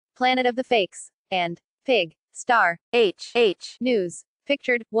Planet of the Fakes, and Pig. Star. H. News.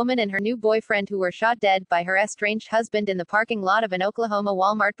 Pictured, woman and her new boyfriend who were shot dead by her estranged husband in the parking lot of an Oklahoma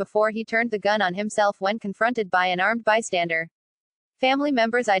Walmart before he turned the gun on himself when confronted by an armed bystander. Family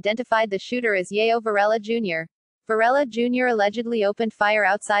members identified the shooter as Yayo Varela Jr. Varela Jr. allegedly opened fire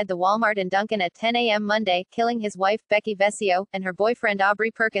outside the Walmart in Duncan at 10 a.m. Monday, killing his wife, Becky Vescio, and her boyfriend Aubrey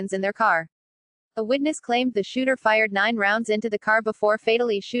Perkins in their car. A witness claimed the shooter fired 9 rounds into the car before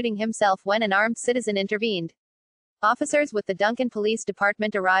fatally shooting himself when an armed citizen intervened. Officers with the Duncan Police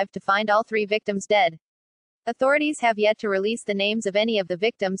Department arrived to find all 3 victims dead. Authorities have yet to release the names of any of the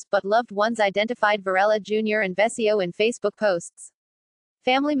victims, but loved ones identified Varela Jr. and Vescio in Facebook posts.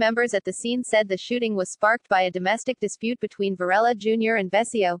 Family members at the scene said the shooting was sparked by a domestic dispute between Varela Jr. and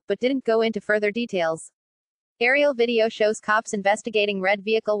Vescio, but didn't go into further details. Aerial video shows cops investigating red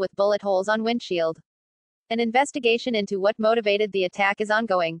vehicle with bullet holes on windshield. An investigation into what motivated the attack is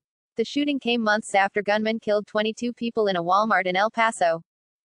ongoing. The shooting came months after gunmen killed 22 people in a Walmart in El Paso.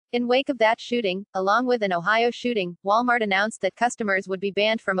 In wake of that shooting, along with an Ohio shooting, Walmart announced that customers would be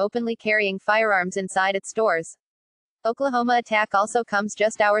banned from openly carrying firearms inside its stores. Oklahoma attack also comes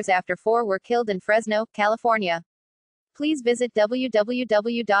just hours after 4 were killed in Fresno, California. Please visit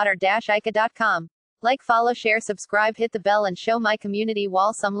www.r-ica.com. Like, follow, share, subscribe, hit the bell and show my community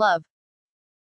wall some love.